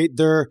what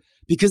they're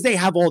because they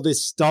have all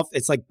this stuff.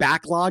 It's like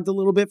backlogged a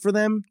little bit for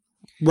them.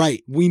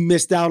 Right. We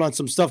missed out on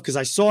some stuff because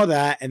I saw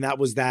that, and that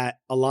was that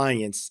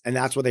alliance, and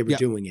that's why they were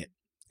doing it.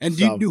 And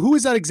who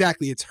is that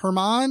exactly? It's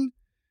Herman.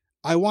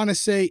 I want to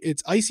say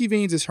it's Icy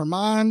Veins is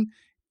Herman,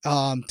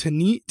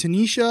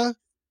 Tanisha.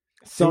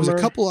 There was a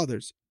couple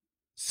others.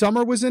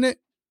 Summer was in it.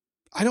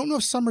 I don't know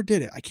if Summer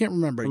did it. I can't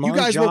remember. Herman, you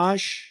guys,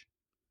 Josh.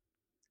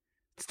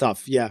 It's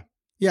tough. Yeah.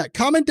 Yeah.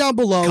 Comment down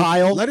below.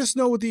 Kyle. Let us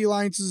know what the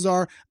alliances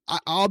are.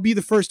 I'll be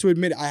the first to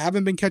admit it. I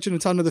haven't been catching a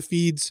ton of the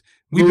feeds.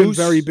 We've been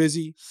very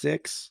busy.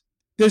 6.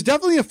 There's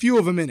definitely a few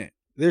of them in it.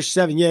 There's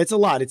 7. Yeah, it's a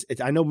lot. It's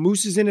I know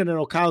Moose is in it. I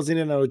know Kyle's in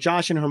it. I know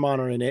Josh and Herman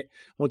are in it.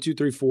 1, 2,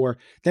 3, 4.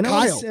 Then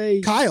I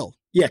say Kyle.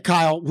 Yeah,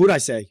 Kyle. Who'd I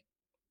say?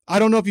 I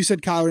don't know if you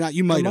said Kyle or not.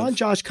 You might have.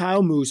 Josh,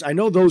 Kyle, Moose. I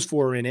know those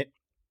 4 are in it.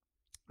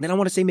 Then I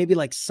want to say maybe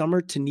like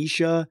Summer,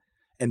 Tanisha,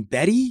 and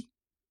Betty.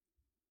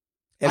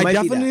 I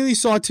definitely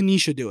saw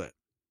Tanisha do it.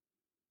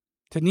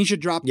 Tanisha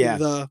dropped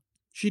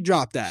she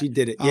dropped that. She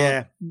did it.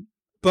 Yeah.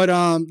 But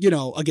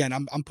again,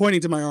 I'm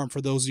pointing to my arm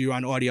for those of you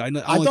on audio.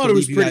 I thought it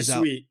was pretty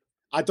sweet.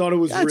 I thought it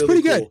was really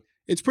pretty cool. Good.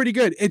 It's pretty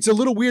good. It's a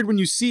little weird when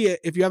you see it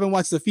if you haven't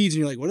watched the feeds and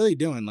you're like, what are they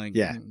doing? Like,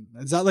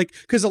 is that like,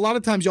 because a lot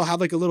of times you'll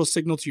have like a little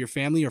signal to your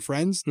family or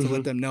friends to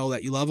let them know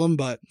that you love them.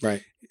 But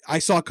I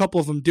saw a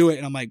couple of them do it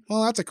and I'm like,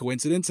 well, that's a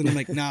coincidence. And I'm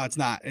like, no, it's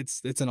not.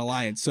 It's an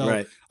alliance.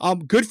 So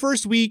good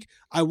first week.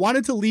 I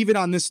wanted to leave it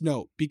on this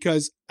note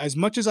because as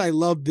much as I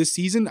love this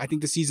season, I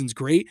think the season's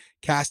great.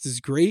 Cast is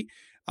great.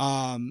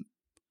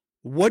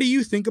 What do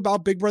you think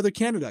about Big Brother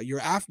Canada?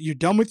 You're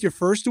done with your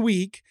first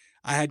week.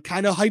 I had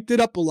kind of hyped it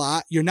up a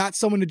lot. You're not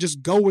someone to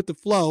just go with the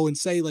flow and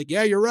say like,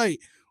 yeah, you're right.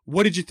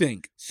 What did you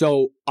think?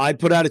 So I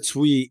put out a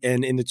tweet,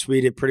 and in the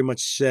tweet, it pretty much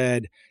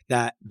said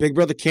that Big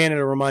Brother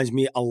Canada reminds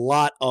me a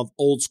lot of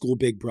old school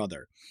Big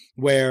Brother,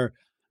 where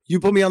you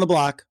put me on the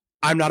block.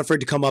 I'm not afraid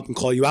to come up and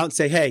call you out and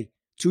say, hey,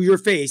 to your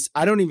face,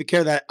 I don't even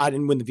care that I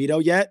didn't win the veto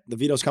yet. The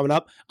veto's coming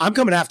up. I'm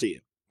coming after you,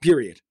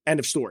 period. End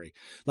of story.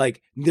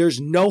 Like, there's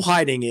no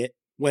hiding it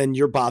when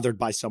you're bothered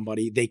by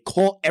somebody. They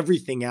call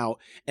everything out,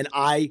 and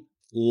I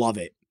love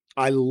it.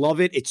 I love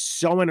it. It's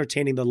so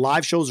entertaining. The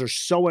live shows are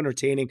so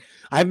entertaining.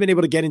 I haven't been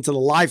able to get into the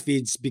live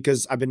feeds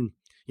because I've been,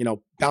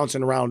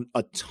 bouncing around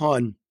a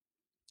ton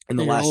in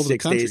the last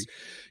 6 days.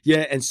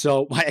 Yeah. And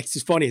so it's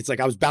just funny. It's like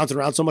I was bouncing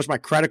around so much, my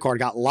credit card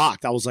got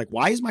locked. I was like,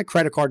 why is my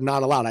credit card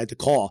not allowed? I had to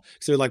call.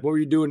 So they're like, what were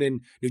you doing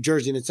in New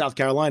Jersey and in South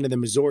Carolina and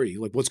then Missouri?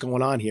 Like, what's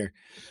going on here?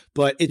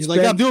 But it's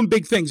like, I'm doing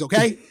big things,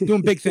 okay?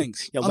 Doing big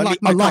things.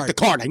 Unlock the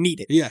card. I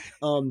need it. Yeah.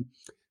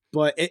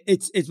 But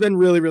it's been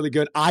really, really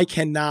good. I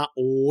cannot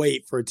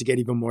wait for it to get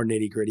even more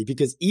nitty gritty,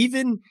 because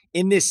even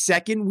in this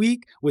second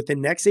week with the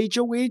next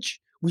HOH,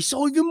 we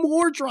saw even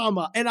more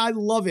drama, and I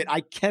love it.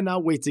 I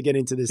cannot wait to get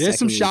into this. There's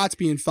some shots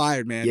being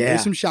fired, man. Yeah.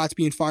 There's some shots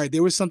being fired.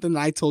 There was something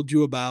that I told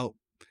you about.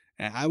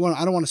 I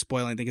don't want to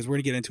spoil anything because we're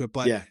gonna get into it,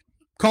 but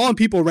calling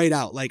people right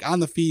out, like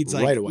on the feeds,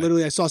 like right away.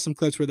 Literally, I saw some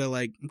clips where they're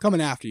like, "I'm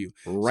coming after you."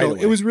 Right. So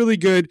away. It was really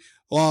good.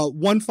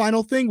 One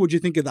final thing. What'd you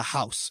think of the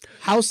house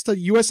to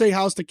USA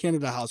house to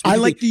Canada house? I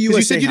like the USA.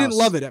 You said house. You didn't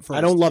love it at first.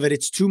 I don't love it.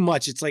 It's too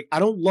much. It's like I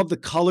don't love the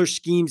color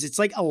schemes. It's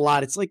like a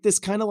lot. It's like this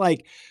kind of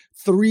like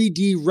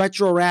 3D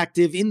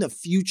retroactive in the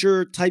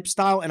future type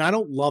style, and I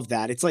don't love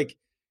that. It's like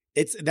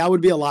that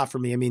would be a lot for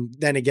me. I mean,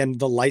 then again,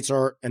 the lights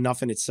are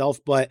enough in itself,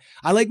 but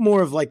I like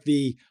more of like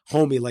the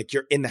homey, like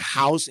you're in the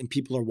house and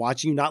people are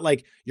watching you, not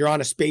like you're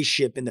on a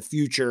spaceship in the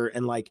future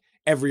and like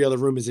every other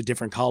room is a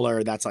different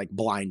color. That's like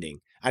blinding.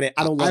 I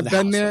don't love I've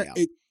been there.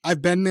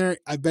 I've been there.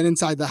 I've been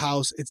inside the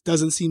house. It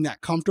doesn't seem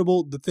that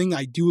comfortable. The thing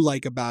I do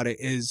like about it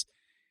is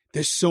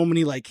there's so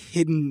many like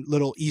hidden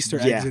little Easter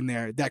eggs in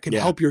there that can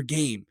help your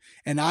game.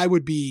 And I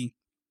would be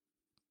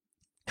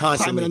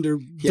constantly climbing under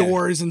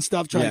doors and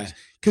stuff, trying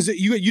because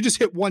you just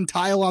hit one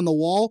tile on the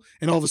wall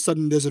and all of a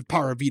sudden there's a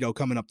power veto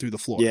coming up through the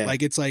floor. Yeah.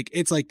 Like it's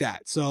like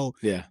that. So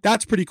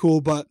that's pretty cool.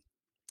 But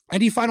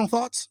any final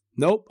thoughts?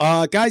 Nope.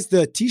 Guys,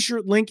 the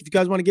t-shirt link, if you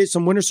guys want to get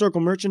some Winter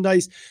Circle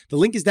merchandise, the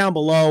link is down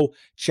below.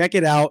 Check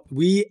it out.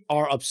 We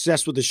are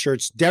obsessed with the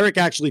shirts. Derrick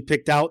actually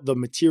picked out the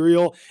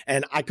material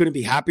and I couldn't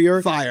be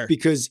happier. Fire.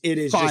 Because it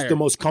is just the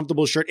most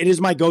comfortable shirt. It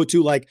is my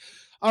go-to, like,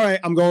 all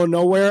right, I'm going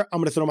nowhere. I'm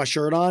going to throw my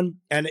shirt on.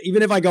 And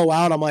even if I go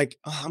out, I'm like,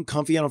 I'm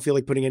comfy. I don't feel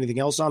like putting anything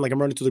else on. Like I'm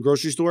running to the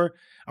grocery store.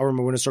 I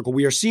remember Winter Circle.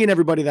 We are seeing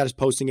everybody that is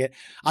posting it.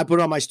 I put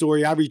it on my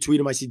story. I retweet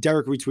them. I see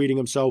Derrick retweeting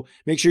them. So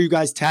make sure you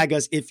guys tag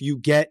us if you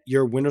get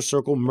your Winter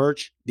Circle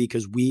merch,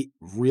 because we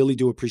really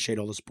do appreciate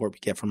all the support we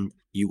get from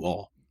you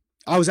all.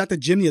 I was at the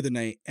gym the other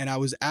night and I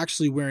was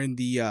actually wearing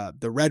the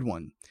red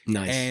one.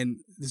 Nice. And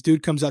this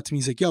dude comes up to me.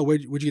 He's like, yo,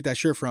 where'd you get that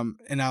shirt from?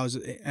 And I was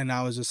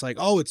just like,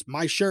 oh, it's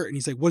my shirt. And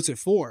he's like, what's it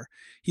for?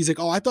 He's like,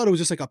 oh, I thought it was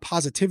just like a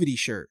positivity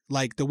shirt,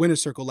 like the Winter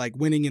Circle, like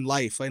winning in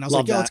life. And I was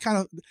like, yo, it's kind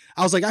of,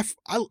 I was like,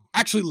 I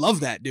actually love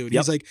that, dude.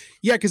 He's like,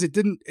 yeah, because it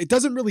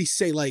doesn't really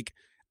say like,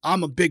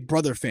 I'm a Big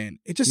Brother fan.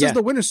 It just says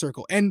the Winter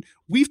Circle. And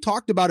we've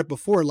talked about it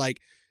before.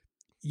 Like,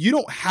 you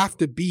don't have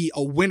to be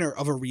a winner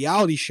of a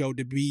reality show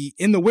to be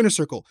in the Winter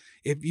Circle.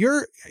 If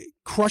you're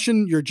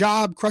crushing your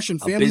job, crushing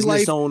family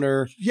business life,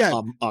 owner,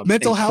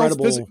 mental health,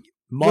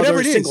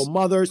 mother, single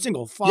mother,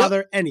 single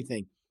father,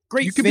 anything.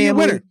 Great, you can be a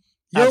winner.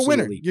 You're a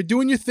winner. You're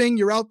doing your thing.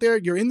 You're out there.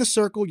 You're in the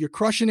circle. You're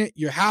crushing it.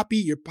 You're happy.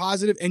 You're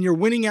positive, and you're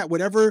winning at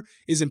whatever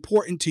is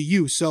important to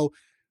you. So,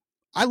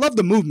 I love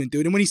the movement,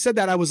 dude. And when he said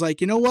that, I was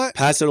like, you know what?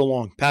 Pass it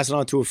along. Pass it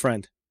on to a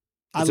friend.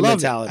 I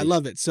love it. I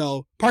love it.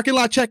 So, parking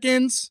lot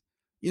check-ins.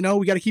 You know,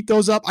 we got to keep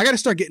those up. I got to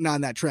start getting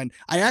on that trend.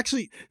 I'm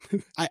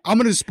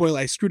going to spoil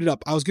it. I screwed it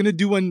up. I was going to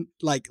do one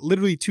like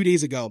literally 2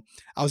 days ago.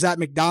 I was at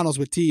McDonald's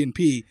with T and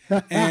P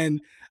and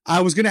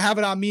I was going to have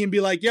it on me and be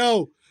like,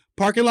 yo,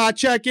 parking lot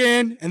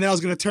check-in. And then I was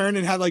going to turn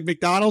and have like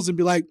McDonald's and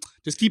be like,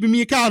 just keeping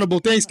me accountable.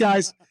 Thanks,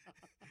 guys.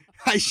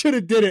 I should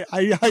have did it.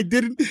 I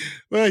didn't,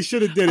 but I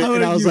should have did it.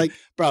 And I was like,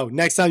 bro,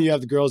 next time you have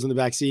the girls in the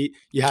back seat,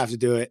 you have to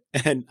do it.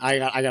 And I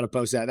got to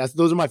post that.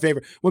 Those are my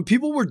favorite. When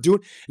people were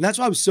doing, and that's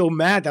why I was so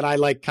mad that I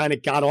like kind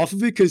of got off of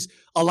it, because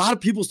a lot of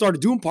people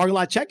started doing parking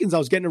lot check-ins. I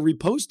was getting to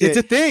repost it. It's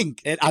a thing.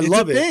 And I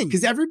love it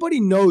because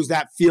everybody knows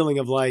that feeling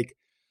of like,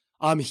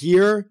 I'm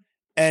here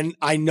and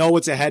I know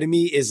what's ahead of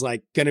me is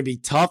like going to be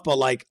tough, but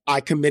like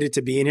I committed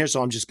to being here.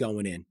 So I'm just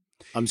going in.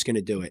 I'm just going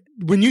to do it.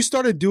 When you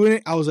started doing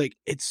it, I was like,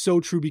 it's so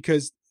true,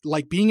 because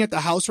like being at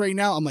the house right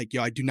now, I'm like,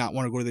 yo, I do not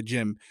want to go to the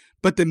gym.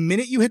 But the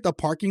minute you hit the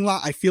parking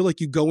lot, I feel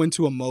like you go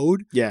into a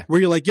mode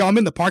where you're like, yo, I'm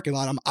in the parking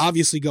lot. I'm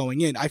obviously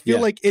going in. I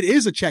feel like it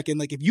is a check-in.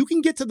 Like if you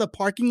can get to the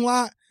parking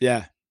lot,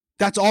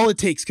 that's all it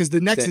takes, because the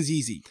next is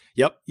easy.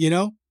 Yep. You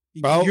know,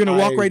 you're going to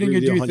walk right in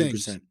and do your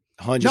things.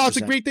 100%. No, it's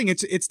a great thing.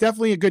 It's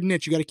definitely a good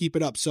niche. You got to keep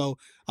it up. So,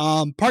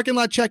 parking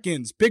lot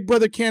check-ins, Big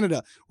Brother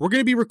Canada. We're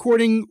going to be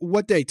recording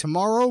what day?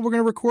 Tomorrow we're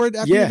going to record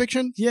after the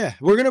eviction? Yeah.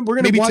 We're going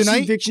to maybe watch tonight?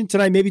 the eviction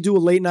tonight, maybe do a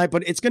late night,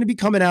 but it's going to be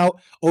coming out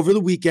over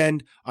the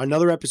weekend.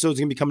 Another episode is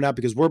going to be coming out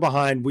because we're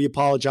behind. We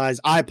apologize.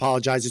 I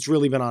apologize. It's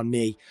really been on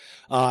me.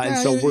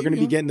 So we're going to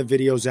be getting the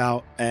videos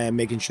out and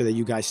making sure that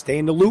you guys stay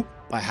in the loop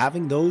by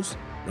having those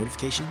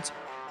notifications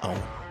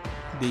on.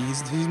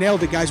 He's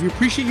nailed it, guys. We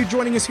appreciate you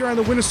joining us here on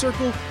the Winner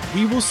Circle.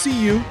 We will see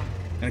you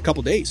in a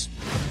couple days.